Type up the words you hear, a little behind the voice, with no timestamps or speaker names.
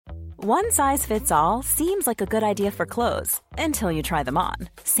One size fits all seems like a good idea for clothes until you try them on.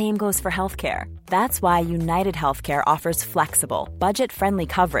 Same goes for healthcare. That's why United Healthcare offers flexible, budget-friendly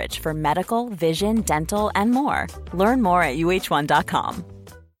coverage for medical, vision, dental, and more. Learn more at uh1.com.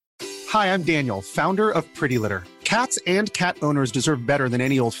 Hi, I'm Daniel, founder of Pretty Litter. Cats and cat owners deserve better than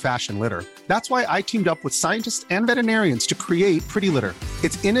any old-fashioned litter. That's why I teamed up with scientists and veterinarians to create Pretty Litter.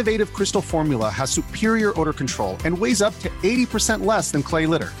 Its innovative crystal formula has superior odor control and weighs up to 80% less than clay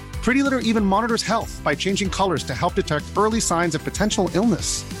litter. Pretty Litter even monitors health by changing colors to help detect early signs of potential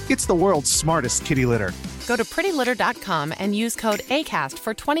illness. It's the world's smartest kitty litter. Go to prettylitter.com and use code ACAST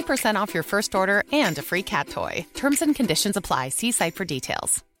for 20% off your first order and a free cat toy. Terms and conditions apply. See site for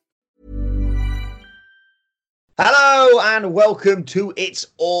details. Hello and welcome to It's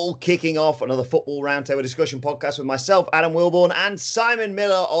All Kicking Off, another football roundtable discussion podcast with myself, Adam Wilborn, and Simon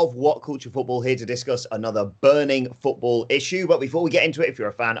Miller of What Culture Football, here to discuss another burning football issue. But before we get into it, if you're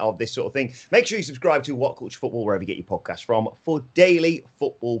a fan of this sort of thing, make sure you subscribe to What Culture Football wherever you get your podcasts from for daily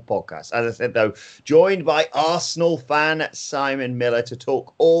football podcasts. As I said, though, joined by Arsenal fan Simon Miller to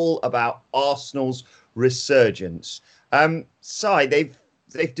talk all about Arsenal's resurgence.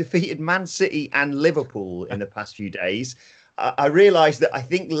 They've defeated Man City and Liverpool in the past few days. I realised that I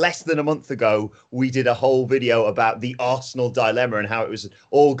think less than a month ago, we did a whole video about the Arsenal dilemma and how it was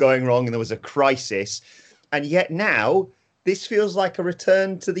all going wrong and there was a crisis. And yet now, this feels like a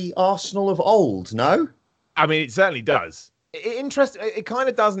return to the Arsenal of old, no? I mean, it certainly does. It kind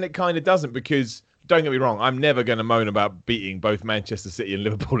of does and it kind of doesn't, because don't get me wrong, I'm never going to moan about beating both Manchester City and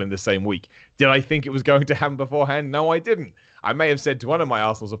Liverpool in the same week. Did I think it was going to happen beforehand? No, I didn't. I may have said to one of my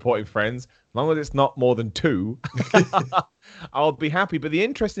Arsenal supporting friends, as long as it's not more than 2, I'll be happy. But the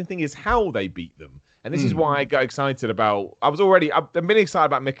interesting thing is how they beat them. And this is why I got excited about... I've been excited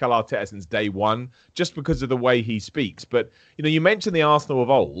about Mikel Arteta since day one, just because of the way he speaks. But, you mentioned the Arsenal of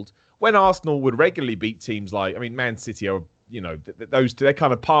old. When Arsenal would regularly beat teams like, Man City are... those two, they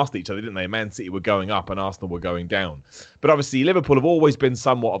kind of passed each other, didn't they? Man City were going up and Arsenal were going down. But obviously, Liverpool have always been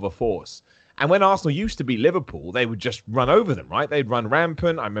somewhat of a force. And when Arsenal used to beat Liverpool, they would just run over them, right? They'd run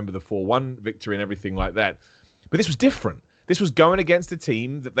rampant. I remember the 4-1 victory and everything like that. But this was different. This was going against a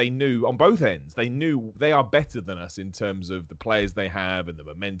team that they knew on both ends. They knew they are better than us in terms of the players they have and the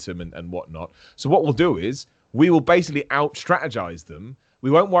momentum and whatnot. So what we'll do is we will basically out-strategize them.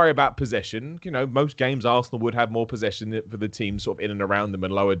 We won't worry about possession. Most games Arsenal would have more possession for the team sort of in and around them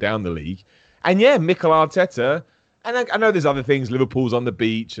and lower down the league. And yeah, Mikel Arteta, and I know there's other things, Liverpool's on the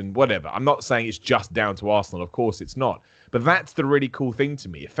beach and whatever. I'm not saying it's just down to Arsenal. Of course it's not. But that's the really cool thing to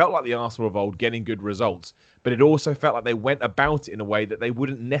me. It felt like the Arsenal of old getting good results, but it also felt like they went about it in a way that they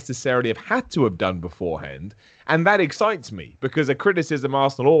wouldn't necessarily have had to have done beforehand. And that excites me, because a criticism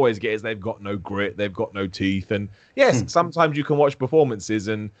Arsenal always get is they've got no grit, they've got no teeth. And yes, sometimes you can watch performances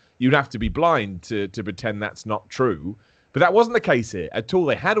and you'd have to be blind to pretend that's not true. But that wasn't the case here at all.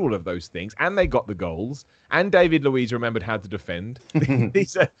 They had all of those things, and they got the goals, and David Luiz remembered how to defend.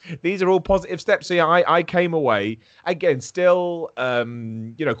 These are all positive steps. So yeah, I came away, again, still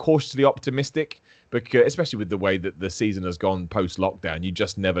cautiously optimistic, because especially with the way that the season has gone post-lockdown, you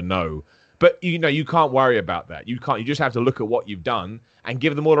just never know. But, you can't worry about that. You just have to look at what you've done and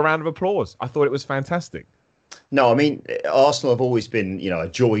give them all a round of applause. I thought it was fantastic. No, Arsenal have always been, a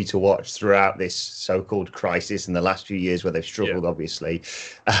joy to watch throughout this so-called crisis in the last few years where they've struggled, obviously.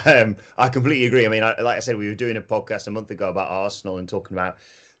 I completely agree. Like I said, we were doing a podcast a month ago about Arsenal and talking about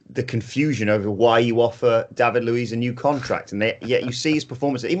the confusion over why you offer David Luiz a new contract. And yet you see his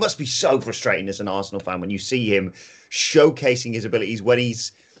performance. It must be so frustrating as an Arsenal fan when you see him showcasing his abilities when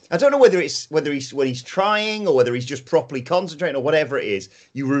he's... I don't know whether he's when he's trying or whether he's just properly concentrating or whatever it is.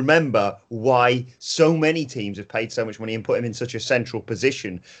 You remember why so many teams have paid so much money and put him in such a central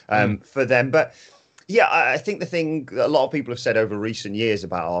position for them. But yeah, I think the thing that a lot of people have said over recent years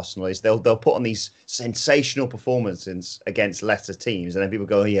about Arsenal is they'll put on these sensational performances against lesser teams, and then people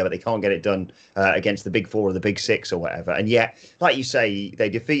go, but they can't get it done against the big 4 or the big 6 or whatever. And yet, like you say, they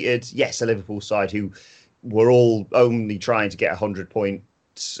defeated a Liverpool side who were all only trying to get a 100-point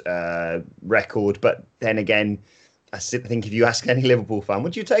record. But then again, I think if you ask any Liverpool fan,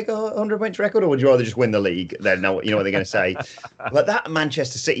 would you take a 100-point record or would you rather just win the league? Then you know what they're going to say. But that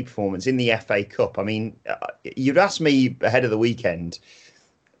Manchester City performance in the FA Cup, you'd asked me ahead of the weekend,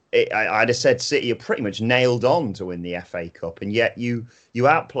 I'd have said City are pretty much nailed on to win the FA Cup, and yet you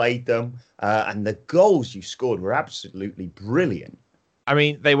outplayed them, and the goals you scored were absolutely brilliant.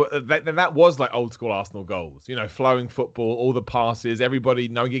 That was like old school Arsenal goals, flowing football, all the passes, everybody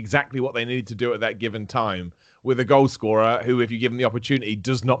knowing exactly what they needed to do at that given time, with a goal scorer who, if you give him the opportunity,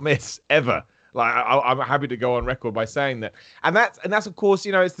 does not miss ever. Like I'm happy to go on record by saying that. And that's of course,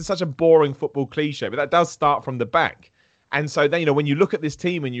 it's such a boring football cliche, but that does start from the back. And so then, when you look at this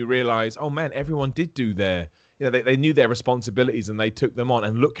team and you realize, oh man, everyone did do they knew their responsibilities and they took them on,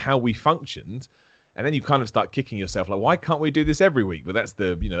 and look how we functioned. And then you kind of start kicking yourself, like, why can't we do this every week? But that's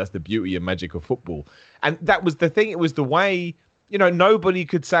the beauty and magic of football. And that was the thing. It was the way, nobody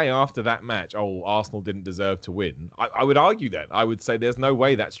could say after that match, oh, Arsenal didn't deserve to win. I would argue that. I would say there's no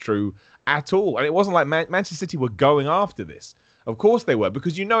way that's true at all. And it wasn't like Manchester City were going after this. Of course they were,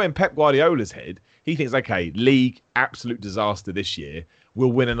 because in Pep Guardiola's head, he thinks, okay, league, absolute disaster this year.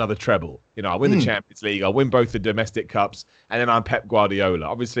 We'll win another treble. I'll win the Champions League. I'll win both the domestic cups, and then I'm Pep Guardiola.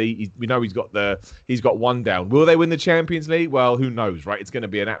 Obviously, we know he's got one down. Will they win the Champions League? Well, who knows, right? It's going to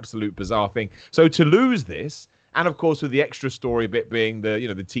be an absolute bizarre thing. So to lose this, and of course with the extra story bit being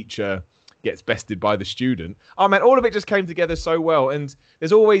the teacher gets bested by the student. Oh man, all of it just came together so well. And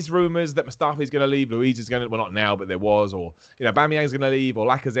there's always rumours that Mustafi's going to leave, Luiz is going to, well, not now, but there was, or Aubameyang's going to leave, or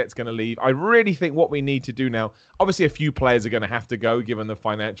Lacazette's going to leave. I really think what we need to do now, obviously a few players are going to have to go given the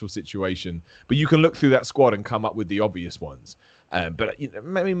financial situation, but you can look through that squad and come up with the obvious ones. But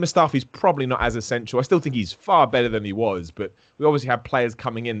Mustafi's probably not as essential. I still think he's far better than he was, but we obviously have players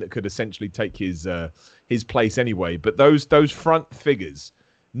coming in that could essentially take his place anyway. But those front figures,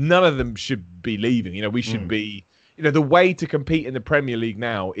 none of them should be leaving. We should be, the way to compete in the Premier League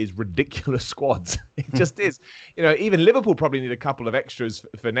now is ridiculous squads. It just is. Even Liverpool probably need a couple of extras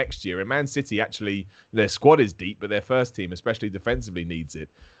for next year. And Man City, actually, their squad is deep, but their first team, especially defensively, needs it.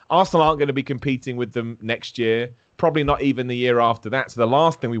 Arsenal aren't going to be competing with them next year. Probably not even the year after that. So the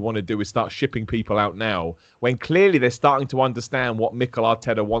last thing we want to do is start shipping people out now when clearly they're starting to understand what Mikel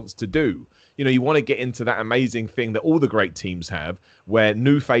Arteta wants to do. You want to get into that amazing thing that all the great teams have, where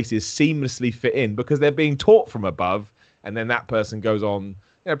new faces seamlessly fit in because they're being taught from above, and then that person goes on,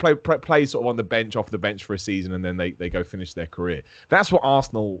 play sort of on the bench, off the bench for a season, and then they go finish their career. That's what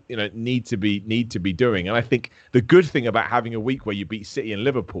Arsenal, need to be doing. And I think the good thing about having a week where you beat City and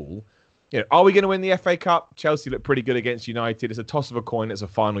Liverpool, are we going to win the FA Cup? Chelsea looked pretty good against United. It's a toss of a coin. It's a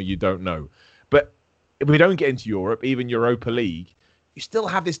final. You don't know. But if we don't get into Europe, even Europa League, you still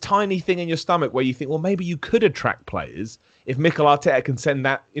have this tiny thing in your stomach where you think, well, maybe you could attract players if Mikel Arteta can send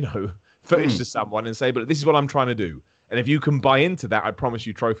that, footage to someone and say, but this is what I'm trying to do. And if you can buy into that, I promise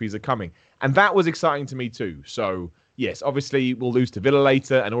you trophies are coming. And that was exciting to me too. So, yes, obviously we'll lose to Villa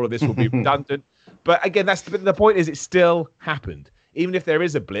later and all of this will be redundant. But again, the point is it still happened. Even if there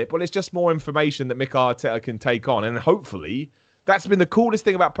is a blip, well, it's just more information that Mikel Arteta can take on. And hopefully that's been the coolest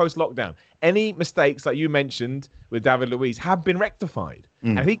thing about post-lockdown. Any mistakes, like you mentioned with David Luiz, have been rectified.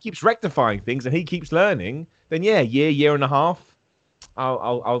 And if he keeps rectifying things and he keeps learning, then year and a half,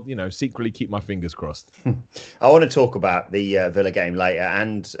 I'll secretly keep my fingers crossed. I want to talk about the Villa game later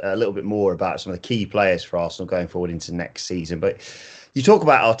and a little bit more about some of the key players for Arsenal going forward into next season. But you talk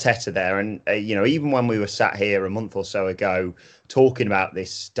about Arteta there, and even when we were sat here a month or so ago talking about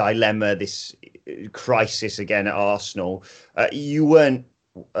this dilemma, this crisis again at Arsenal, you weren't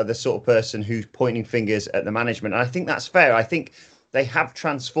the sort of person who's pointing fingers at the management. And I think that's fair. I think they have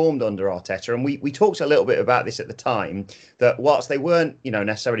transformed under Arteta. And we talked a little bit about this at the time, that whilst they weren't,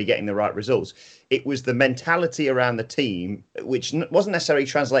 necessarily getting the right results, it was the mentality around the team, which wasn't necessarily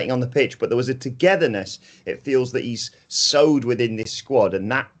translating on the pitch, but there was a togetherness. It feels that he's sowed within this squad,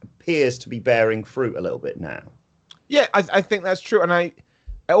 and that appears to be bearing fruit a little bit now. Yeah, I think that's true. And it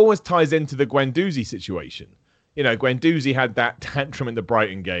always ties into the Guendouzi situation. Guendouzi had that tantrum in the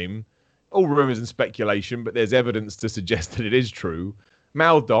Brighton game. All rumours and speculation, but there's evidence to suggest that it is true.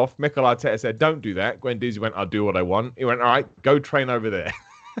 Mouthed off. Mikel Arteta said, don't do that. Guendouzi went, I'll do what I want. He went, all right, go train over there.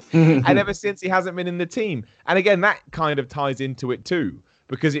 And ever since, he hasn't been in the team. And again, that kind of ties into it too,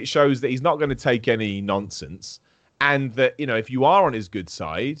 because it shows that he's not going to take any nonsense. And that, if you are on his good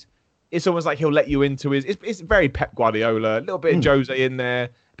side, it's almost like he'll let you into his... It's very Pep Guardiola, a little bit of Jose in there, a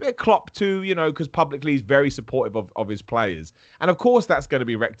bit of Klopp too, because publicly he's very supportive of his players. And of course that's going to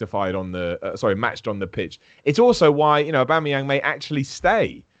be rectified on matched on the pitch. It's also why, Aubameyang may actually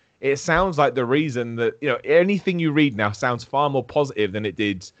stay. It sounds like the reason that, anything you read now sounds far more positive than it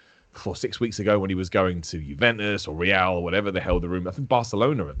did 6 weeks ago when he was going to Juventus or Real or whatever the hell the room. I think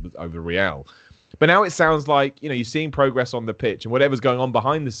Barcelona over Real. But now it sounds like, you're seeing progress on the pitch, and whatever's going on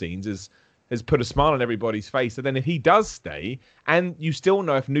behind the scenes has put a smile on everybody's face. And then if he does stay, and you still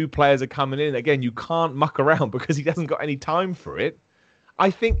know if new players are coming in, again, you can't muck around because he hasn't got any time for it. I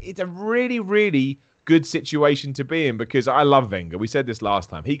think it's a really, really good situation to be in, because I love Wenger. We said this last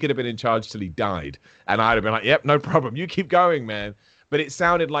time. He could have been in charge till he died. And I'd have been like, yep, no problem. You keep going, man. But it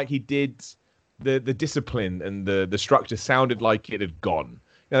sounded like he did, the discipline and the structure sounded like it had gone.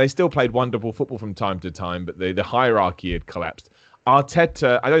 Now, they still played wonderful football from time to time, but the hierarchy had collapsed.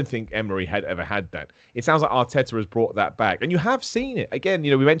 Arteta, I don't think Emery had ever had that. It sounds like Arteta has brought that back. And you have seen it. Again,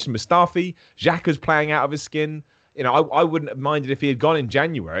 we mentioned Mustafi. Xhaka's playing out of his skin. I wouldn't have minded if he had gone in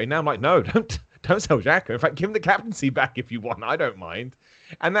January. Now I'm like, no, don't sell Xhaka. In fact, give him the captaincy back if you want. I don't mind.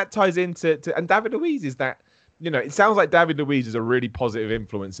 And that ties into and David Luiz is that, it sounds like David Luiz is a really positive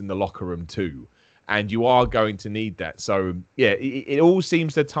influence in the locker room too. And you are going to need that. So, yeah, it all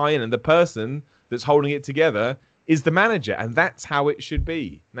seems to tie in. And the person that's holding it together is the manager. And that's how it should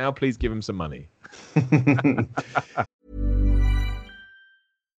be. Now, please give him some money.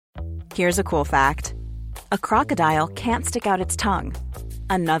 Here's a cool fact. A crocodile can't stick out its tongue.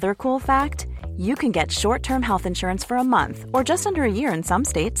 Another cool fact, you can get short-term health insurance for a month or just under a year in some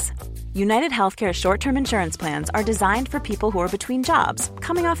states. United Healthcare short-term insurance plans are designed for people who are between jobs,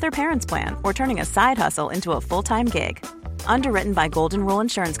 coming off their parents' plan, or turning a side hustle into a full-time gig. Underwritten by Golden Rule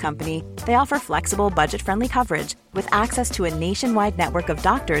Insurance Company, they offer flexible, budget-friendly coverage with access to a nationwide network of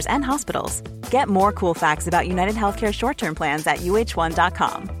doctors and hospitals. Get more cool facts about United Healthcare short-term plans at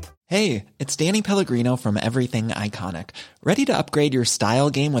uh1.com. Hey, it's Danny Pellegrino from Everything Iconic. Ready to upgrade your style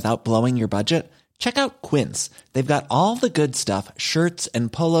game without blowing your budget? Check out Quince. They've got all the good stuff, shirts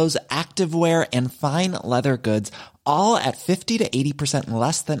and polos, activewear, and fine leather goods, all at 50 to 80%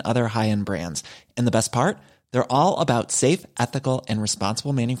 less than other high-end brands. And the best part? They're all about safe, ethical, and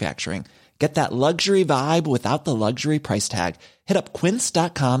responsible manufacturing. Get that luxury vibe without the luxury price tag. Hit up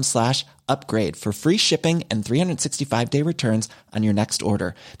quince.com/upgrade for free shipping and 365-day returns on your next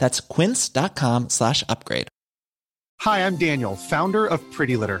order. That's quince.com/upgrade. Hi, I'm Daniel, founder of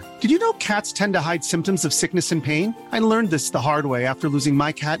Pretty Litter. Did you know cats tend to hide symptoms of sickness and pain? I learned this the hard way after losing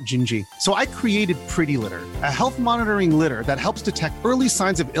my cat, Gingy. So I created Pretty Litter, a health monitoring litter that helps detect early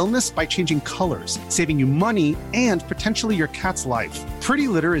signs of illness by changing colors, saving you money and potentially your cat's life. Pretty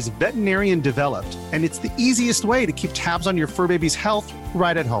Litter is veterinarian developed, and it's the easiest way to keep tabs on your fur baby's health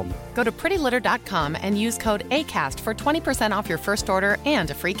right at home. Go to prettylitter.com and use code ACAST for 20% off your first order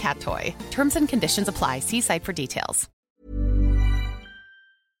and a free cat toy. Terms and conditions apply. See site for details.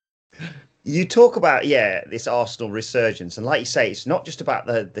 You talk about, this Arsenal resurgence. And like you say, it's not just about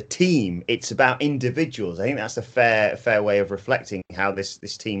the team, it's about individuals. I think that's a fair way of reflecting how this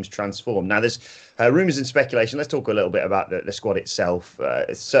team's transformed. Now, there's rumours and speculation. Let's talk a little bit about the squad itself.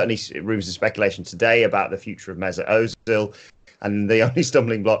 Certainly rumours and speculation today about the future of Mesut Ozil. And the only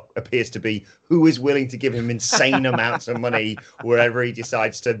stumbling block appears to be who is willing to give him insane amounts of money wherever he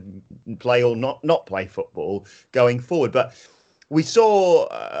decides to play or not play football going forward. But we saw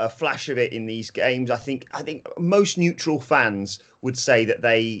a flash of it in these games. I think most neutral fans would say that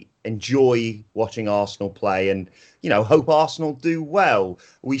they enjoy watching Arsenal play and, hope Arsenal do well.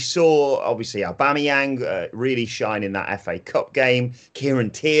 We saw, obviously, Aubameyang really shine in that FA Cup game. Kieran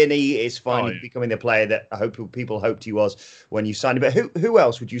Tierney is finally becoming the player that I hope people hoped he was when you signed him. But who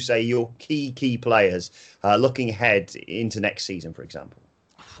else would you say your key players looking ahead into next season, for example?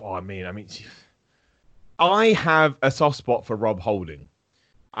 I have a soft spot for Rob Holding.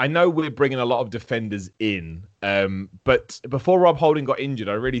 I know we're bringing a lot of defenders in, but before Rob Holding got injured,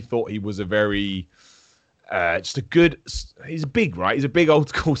 I really thought he was a very, he's big, right? He's a big old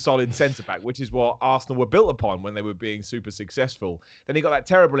school solid centre-back, which is what Arsenal were built upon when they were being super successful. Then he got that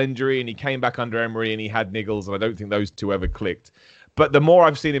terrible injury and he came back under Emery and he had niggles, and I don't think those two ever clicked. But the more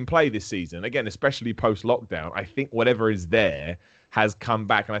I've seen him play this season, again, especially post-lockdown, I think whatever is there has come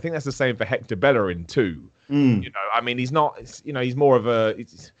back. And I think that's the same for Hector Bellerin too. He's not, he's more of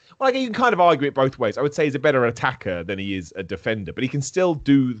you can kind of argue it both ways. I would say he's a better attacker than he is a defender, but he can still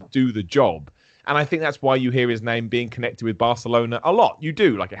do the job. And I think that's why you hear his name being connected with Barcelona a lot. You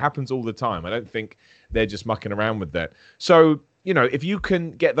do, it happens all the time. I don't think they're just mucking around with that. So, if you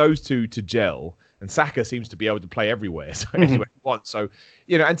can get those two to gel, and Saka seems to be able to play everywhere, so anywhere he wants. So,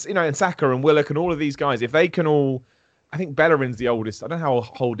 and Saka and Willock and all of these guys, if they can all, I think Bellerin's the oldest. I don't know how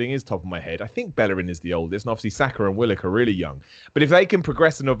Holding is top of my head. I think Bellerin is the oldest, and obviously Saka and Willock are really young. But if they can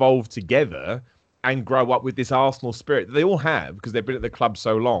progress and evolve together and grow up with this Arsenal spirit that they all have because they've been at the club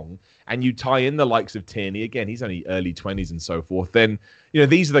so long, and you tie in the likes of Tierney, again, he's only early 20s and so forth, then,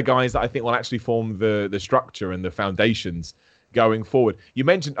 these are the guys that I think will actually form the structure and the foundations going forward. You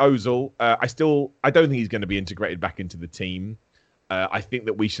mentioned Ozil. I don't think he's going to be integrated back into the team. I think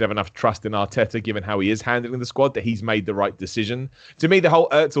that we should have enough trust in Arteta, given how he is handling the squad, that he's made the right decision. To me, the whole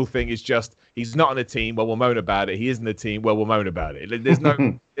Özil thing is just, he's not on the team, well, we'll moan about it. He is in the team, well, we'll moan about it.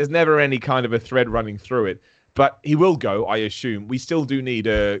 There's never any kind of a thread running through it. But he will go, I assume. We still do need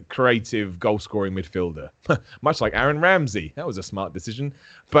a creative goal-scoring midfielder, much like Aaron Ramsey. That was a smart decision.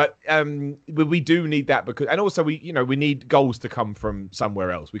 But we do need that because, and also we need goals to come from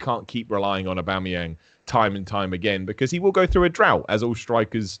somewhere else. We can't keep relying on Aubameyang time and time again because he will go through a drought, as all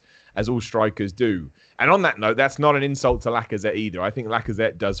strikers do. And on that note, that's not an insult to Lacazette either. I think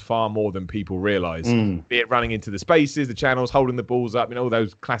Lacazette does far more than people realise. Be it running into the spaces, the channels, holding the balls up, all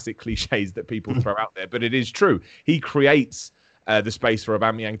those classic cliches that people throw out there. But it is true. He creates the space for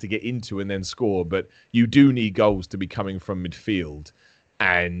Aubameyang to get into and then score. But you do need goals to be coming from midfield.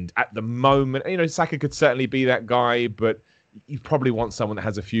 And at the moment, Saka could certainly be that guy, but you probably want someone that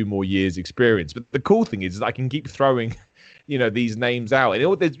has a few more years experience. But the cool thing is that I can keep throwing these names out. And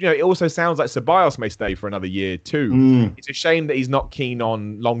it also sounds like Ceballos may stay for another year too. It's a shame that he's not keen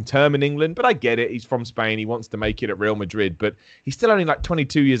on long-term in England, but I get it. He's from Spain. He wants to make it at Real Madrid, but he's still only like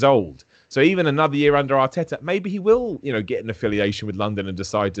 22 years old. So even another year under Arteta, maybe he will, get an affiliation with London and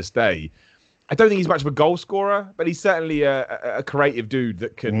decide to stay. I don't think he's much of a goal scorer, but he's certainly a creative dude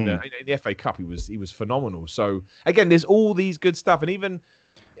that can. In the FA Cup, he was phenomenal. So again, there's all these good stuff, and even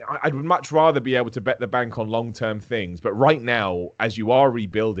I'd much rather be able to bet the bank on long-term things. But right now, as you are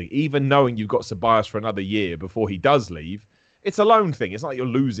rebuilding, even knowing you've got Ceballos for another year before he does leave, it's a loan thing. It's not like you're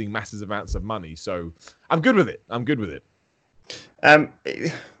losing massive amounts of money. So I'm good with it.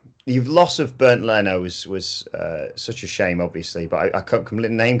 The loss of Bernd Leno was such a shame, obviously, but I can't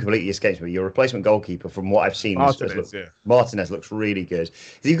name completely escapes me. Your replacement goalkeeper, from what I've seen, Martinez looks really good.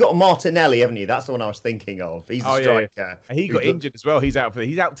 You've got Martinelli, haven't you? That's the one I was thinking of. He's a striker. Yeah. He got injured as well. He's out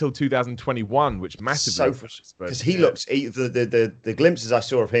till 2021, which massively because he looks the glimpses I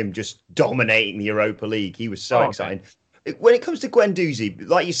saw of him just dominating the Europa League. He was so exciting. When it comes to Guendouzi,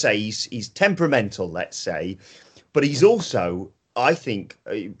 like you say, he's temperamental, let's say, but he's also, I think,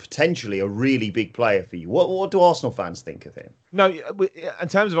 potentially a really big player for you. What do Arsenal fans think of him? No, in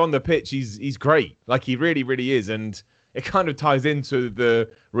terms of on the pitch, he's great. Like, he really, really is. And it kind of ties into the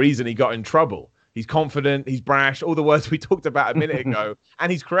reason he got in trouble. He's confident, he's brash, all the words we talked about a minute ago. And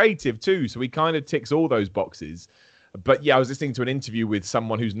he's creative too. So he kind of ticks all those boxes. But yeah, I was listening to an interview with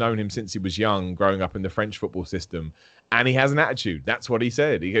someone who's known him since he was young, growing up in the French football system. And he has an attitude. That's what he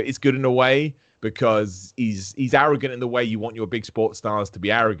said. It's good in a way, because he's arrogant in the way you want your big sports stars to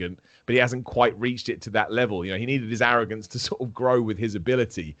be arrogant, but he hasn't quite reached it to that level. He needed his arrogance to sort of grow with his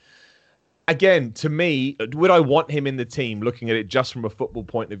ability. Again, to me, would I want him in the team, looking at it just from a football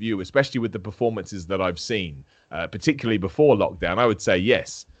point of view, especially with the performances that I've seen, particularly before lockdown? I would say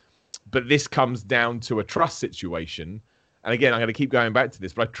yes. But this comes down to a trust situation. And again, I'm going to keep going back to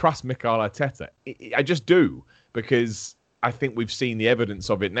this, but I trust Mikel Arteta. I just do, because I think we've seen the evidence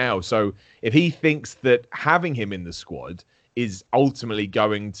of it now. So if he thinks that having him in the squad is ultimately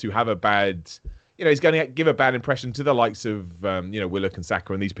going to have a bad, he's going to give a bad impression to the likes of, Willock and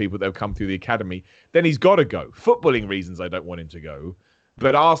Saka and these people that have come through the academy, then he's got to go. Footballing reasons, I don't want him to go.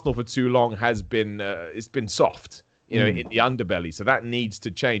 But Arsenal for too long has been, it's been soft, in the underbelly. So that needs to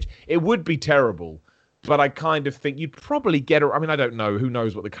change. It would be terrible, but I kind of think you'd probably get, I don't know, who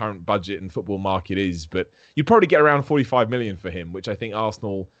knows what the current budget and football market is, but you'd probably get around 45 million for him, which I think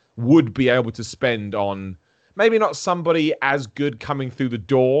Arsenal would be able to spend on maybe not somebody as good coming through the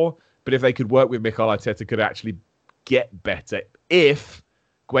door, but if they could work with Mikel Arteta, could actually get better if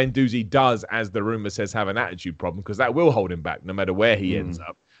Guendouzi does, as the rumour says, have an attitude problem, because that will hold him back no matter where he ends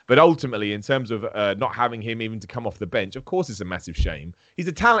up. But ultimately, in terms of not having him even to come off the bench, of course, it's a massive shame. He's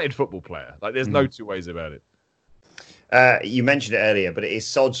a talented football player. Like, there's no two ways about it. You mentioned it earlier, but it is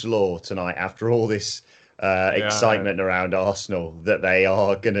sod's law tonight, after all this excitement around Arsenal, that they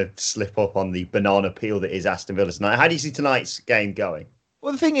are going to slip up on the banana peel that is Aston Villa tonight. How do you see tonight's game going?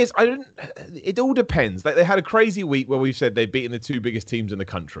 Well, the thing is, it all depends. They had a crazy week where we've said they've beaten the two biggest teams in the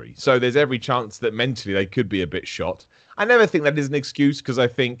country. So there's every chance that mentally they could be a bit shot. I never think that is an excuse, because I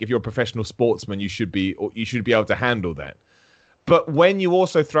think if you're a professional sportsman, you should be able to handle that. But when you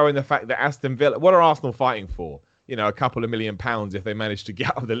also throw in the fact that Aston Villa, what are Arsenal fighting for? A couple of £1 million if they manage to get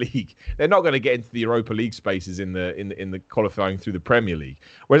out of the league. They're not going to get into the Europa League spaces in the qualifying through the Premier League.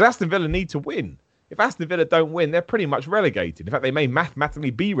 Whereas Aston Villa need to win. If Aston Villa don't win, they're pretty much relegated. In fact, they may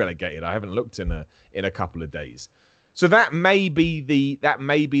mathematically be relegated. I haven't looked in a couple of days. So that may be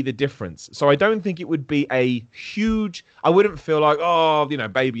the difference. So I don't think it would be a huge. I wouldn't feel like,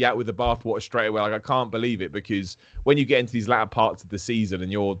 baby out with the bathwater straight away. Like, I can't believe it, because when you get into these latter parts of the season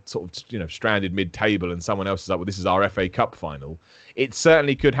and you're sort of, stranded mid-table and someone else is like, well, this is our FA Cup final, it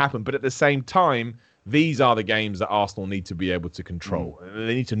certainly could happen. But at the same time, these are the games that Arsenal need to be able to control.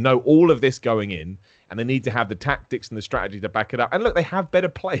 They need to know all of this going in, and they need to have the tactics and the strategy to back it up. And look, they have better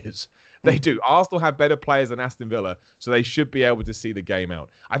players. They do. Arsenal have better players than Aston Villa, so they should be able to see the game out.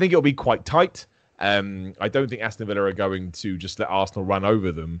 I think it'll be quite tight. I don't think Aston Villa are going to just let Arsenal run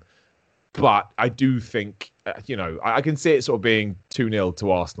over them. But I do think, I can see it sort of being 2-0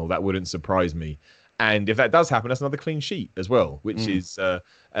 to Arsenal. That wouldn't surprise me. And if that does happen, that's another clean sheet as well, which is a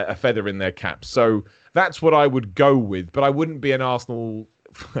feather in their cap. So that's what I would go with. But I wouldn't be an Arsenal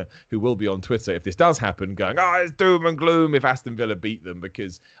who will be on Twitter if this does happen going, it's doom and gloom if Aston Villa beat them,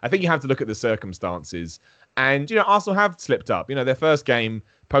 because I think you have to look at the circumstances. And, Arsenal have slipped up. Their first game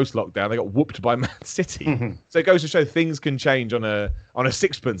post-lockdown, they got whooped by Man City. So it goes to show things can change on a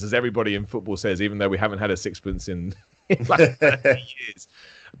sixpence, as everybody in football says, even though we haven't had a sixpence in like 30 years.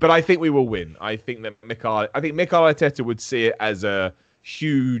 But I think we will win. I think Mikel Arteta would see it as a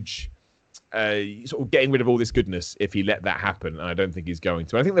huge sort of getting rid of all this goodness if he let that happen. And I don't think he's going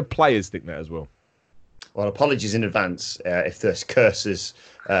to. I think the players think that as well. Well, apologies in advance if there's curses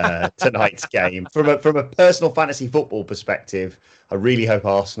tonight's game. From a personal fantasy football perspective, I really hope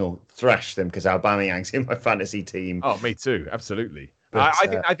Arsenal thrash them because Aubameyang's in my fantasy team. Oh, me too. Absolutely. But,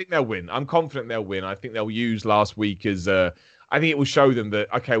 I think they'll win. I'm confident they'll win. I think they'll use last week as I think it will show them that,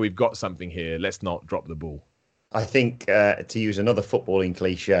 okay, we've got something here. Let's not drop the ball. I think, to use another footballing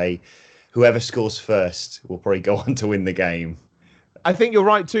cliche, whoever scores first will probably go on to win the game. I think you're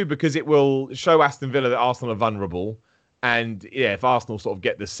right, too, because it will show Aston Villa that Arsenal are vulnerable. And, if Arsenal sort of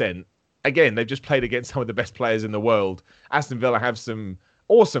get the scent, again, they've just played against some of the best players in the world. Aston Villa have some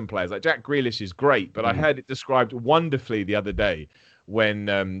awesome players. Like Jack Grealish is great, but I heard it described wonderfully the other day when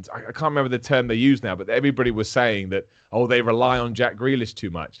I can't remember the term they use now, but everybody was saying that, they rely on Jack Grealish too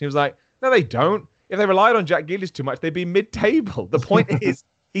much. And he was like, no, they don't. If they relied on Jack Grealish too much, they'd be mid-table. The point is,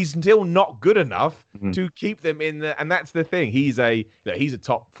 he's still not good enough to keep them in the, and that's the thing. He's a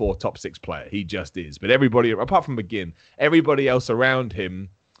top 4, top 6 player. He just is. But everybody, apart from McGinn, everybody else around him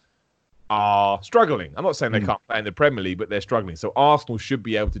are struggling. I'm not saying they can't play in the Premier League, but they're struggling. So Arsenal should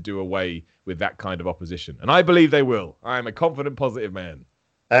be able to do away with that kind of opposition. And I believe they will. I am a confident, positive man.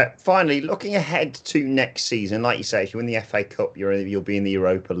 Finally, looking ahead to next season, like you say, if you win the FA Cup, you'll be in the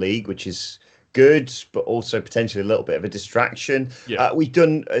Europa League, which is good, but also potentially a little bit of a distraction. Yeah. We've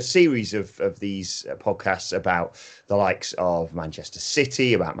done a series of these podcasts about the likes of Manchester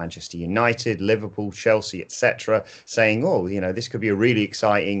City, about Manchester United, Liverpool, Chelsea, etc., saying, this could be a really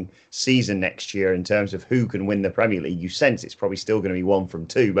exciting season next year in terms of who can win the Premier League. You sense it's probably still going to be 1 from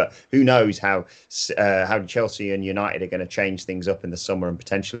 2, but who knows how Chelsea and United are going to change things up in the summer and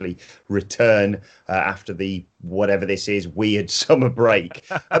potentially return after the whatever this is, weird summer break.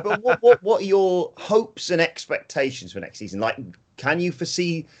 But what are your hopes and expectations for next season? Like, can you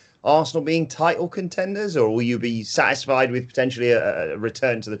foresee Arsenal being title contenders, or will you be satisfied with potentially a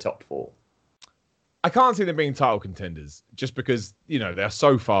return to the top 4? I can't see them being title contenders just because, they're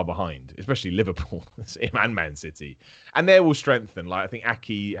so far behind, especially Liverpool and Man City. And they will strengthen. Like, I think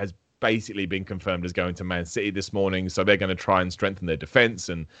Aki has basically been confirmed as going to Man City this morning, so they're going to try and strengthen their defence.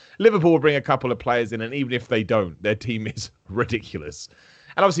 And Liverpool will bring a couple of players in, and even if they don't, their team is ridiculous.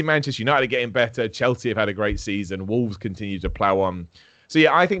 And obviously Manchester United are getting better. Chelsea have had a great season. Wolves continue to plough on. So,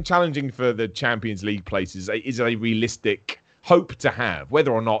 I think challenging for the Champions League places is a realistic hope to have.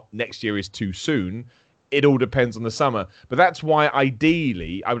 Whether or not next year is too soon, it all depends on the summer. But that's why,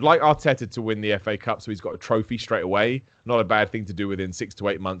 ideally, I would like Arteta to win the FA Cup so he's got a trophy straight away. Not a bad thing to do within 6 to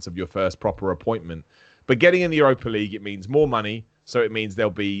 8 months of your first proper appointment. But getting in the Europa League, it means more money. So it means there'll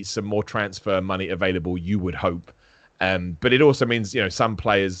be some more transfer money available, you would hope. But it also means, some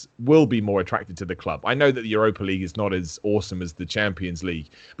players will be more attracted to the club. I know that the Europa League is not as awesome as the Champions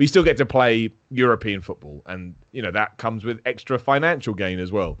League, but you still get to play European football. And, that comes with extra financial gain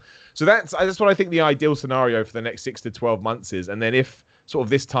as well. So that's what I think the ideal scenario for the next 6 to 12 months is. And then if sort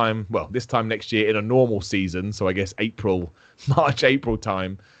of this time next year in a normal season, so I guess March, April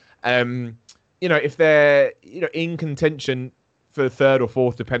time, if they're, in contention for 3rd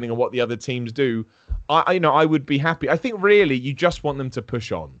or 4th, depending on what the other teams do, I would be happy. I think really you just want them to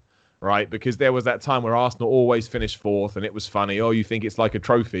push on, right? Because there was that time where Arsenal always finished 4th and it was funny. Oh, you think it's like a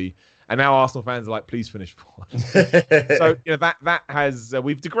trophy. And now Arsenal fans are like, please finish 4th. So, that has,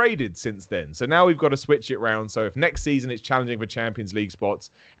 we've degraded since then. So now we've got to switch it around. So if next season it's challenging for Champions League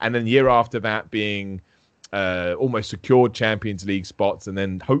spots, and then the year after that being almost secured Champions League spots, and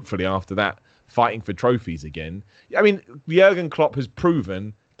then hopefully after that fighting for trophies again. I mean, Jurgen Klopp has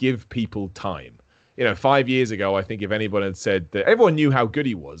proven give people time. 5 years ago, I think if anyone had said that, everyone knew how good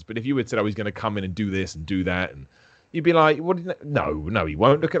he was, but if you had said, he's going to come in and do this and do that, and, you'd be like, no, he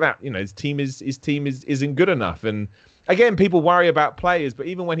won't. Look at that. His team isn't good enough. And again, people worry about players, but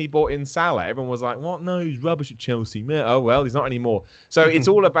even when he brought in Salah, everyone was like, what? No, he's rubbish at Chelsea. Man. Oh, well, he's not anymore. So it's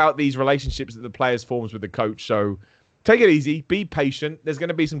all about these relationships that the players forms with the coach. So take it easy, be patient. There's going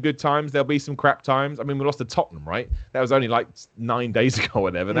to be some good times. There'll be some crap times. I mean, we lost to Tottenham, right? That was only like 9 days ago or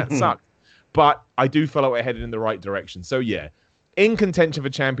whatever. That sucked. But I do feel like we're headed in the right direction. So yeah, in contention for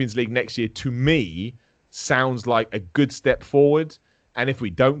Champions League next year, to me, sounds like a good step forward. And if we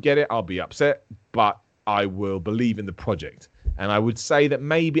don't get it, I'll be upset. But I will believe in the project. And I would say that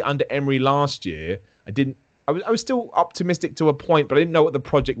maybe under Emery last year, I was still optimistic to a point, but I didn't know what the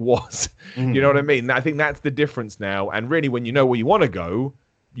project was. You know what I mean? I think that's the difference now. And really, when you know where you want to go,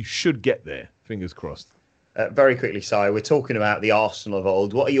 you should get there. Fingers crossed. Very quickly, Si, we're talking about the Arsenal of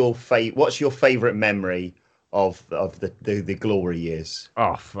old. What's your favourite memory of the glory years?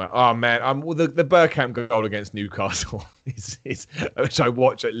 Oh man, well, the Bergkamp goal against Newcastle is which I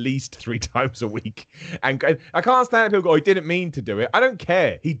watch at least 3 times a week, and I can't stand it. People go, he didn't mean to do it. I don't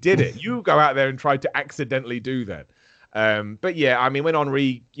care. He did it. You go out there and try to accidentally do that. But yeah, I mean, when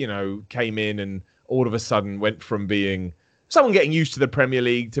Henry, came in and all of a sudden went from being someone getting used to the Premier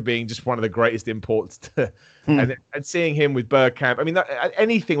League to being just one of the greatest imports, and seeing him with Bergkamp. I mean,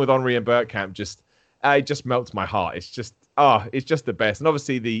 anything with Henry and Bergkamp it just melts my heart. It's just the best. And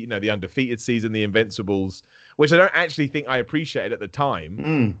obviously the undefeated season, the Invincibles, which I don't actually think I appreciated at the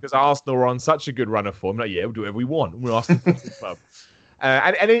time because Arsenal were on such a good run of form. Like, yeah, we'll do whatever we want. We're Arsenal Club.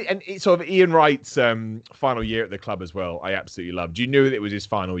 And it's sort of Ian Wright's final year at the club as well. I absolutely loved. You knew that it was his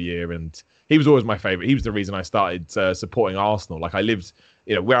final year, and he was always my favourite. He was the reason I started supporting Arsenal. Like I lived,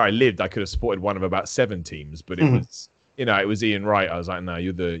 where I lived, I could have supported one of about 7 teams, but it was. It was Ian Wright. I was like, no,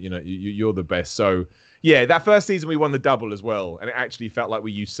 you're the best. So yeah, that first season we won the double as well, and it actually felt like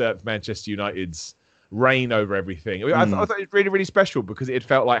we usurped Manchester United's reign over everything. I thought it was really, really special because it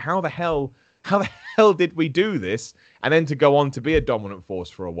felt like how the hell did we do this? And then to go on to be a dominant force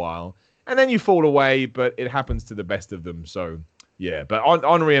for a while, and then you fall away, but it happens to the best of them. So yeah, but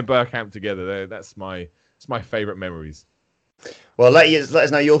Henry and Bergkamp together, it's my favourite memories. Well, let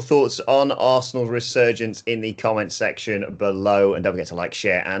us know your thoughts on Arsenal's resurgence in the comment section below. And don't forget to like,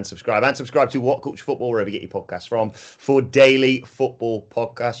 share and subscribe. And subscribe to What Culture Football, wherever you get your podcasts from, for daily football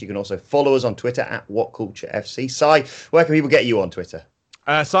podcasts. You can also follow us on Twitter at WhatCultureFC. Si, where can people get you on Twitter?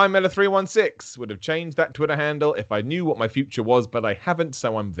 SiMiller316 would have changed that Twitter handle if I knew what my future was, but I haven't,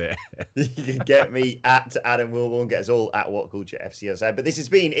 so I'm there. You can get me at Adam Wilborn, get us all at WhatCultureFC, as I said. But this has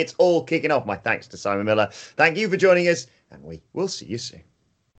been It's All Kicking Off. My thanks to Simon Miller. Thank you for joining us, and we will see you soon.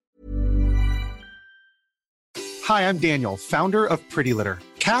 Hi, I'm Daniel, founder of Pretty Litter.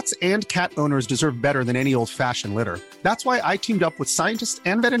 Cats and cat owners deserve better than any old-fashioned litter. That's why I teamed up with scientists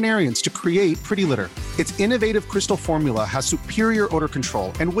and veterinarians to create Pretty Litter. Its innovative crystal formula has superior odor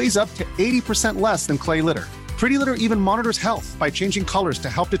control and weighs up to 80% less than clay litter. Pretty Litter even monitors health by changing colors to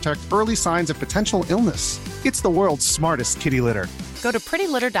help detect early signs of potential illness. It's the world's smartest kitty litter. Go to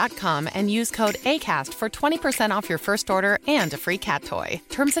prettylitter.com and use code ACAST for 20% off your first order and a free cat toy.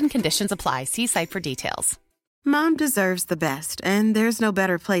 Terms and conditions apply. See site for details. Mom deserves the best, and there's no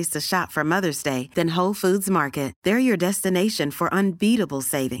better place to shop for Mother's Day than Whole Foods Market. They're your destination for unbeatable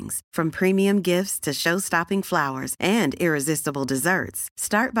savings, from premium gifts to show-stopping flowers and irresistible desserts.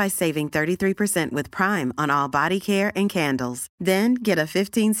 Start by saving 33% with Prime on all body care and candles. Then get a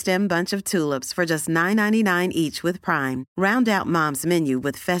 15-stem bunch of tulips for just $9.99 each with Prime. Round out Mom's menu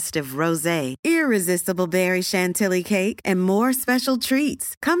with festive rosé, irresistible berry chantilly cake, and more special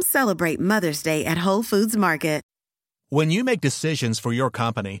treats. Come celebrate Mother's Day at Whole Foods Market. When you make decisions for your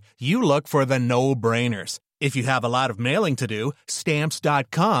company, you look for the no-brainers. If you have a lot of mailing to do,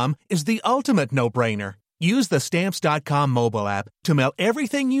 Stamps.com is the ultimate no-brainer. Use the Stamps.com mobile app to mail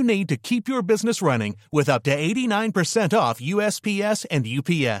everything you need to keep your business running with up to 89% off USPS and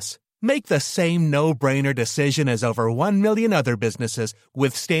UPS. Make the same no-brainer decision as over 1 million other businesses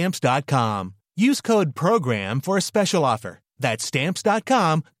with Stamps.com. Use code PROGRAM for a special offer. That's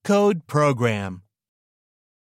Stamps.com, code PROGRAM.